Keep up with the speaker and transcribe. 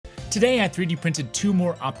Today I 3D printed two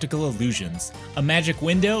more optical illusions, a magic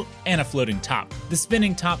window and a floating top. The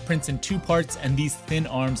spinning top prints in two parts and these thin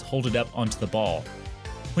arms hold it up onto the ball.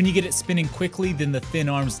 When you get it spinning quickly, then the thin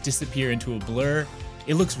arms disappear into a blur.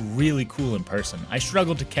 It looks really cool in person. I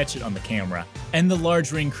struggled to catch it on the camera. And the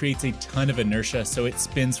large ring creates a ton of inertia, so it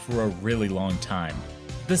spins for a really long time.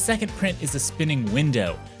 The second print is a spinning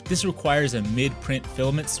window. This requires a mid-print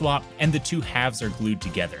filament swap, and the two halves are glued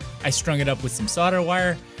together. I strung it up with some solder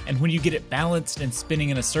wire, and when you get it balanced and spinning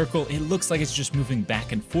in a circle, it looks like it's just moving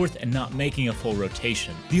back and forth and not making a full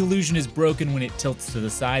rotation. The illusion is broken when it tilts to the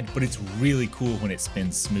side, but it's really cool when it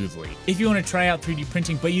spins smoothly. If you want to try out 3D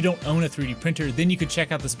printing but you don't own a 3D printer, then you could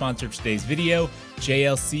check out the sponsor of today's video,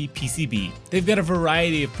 JLCPCB. They've got a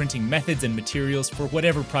variety of printing methods and materials for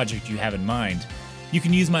whatever project you have in mind. You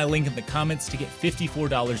can use my link in the comments to get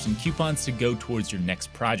 $54 in coupons to go towards your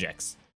next projects.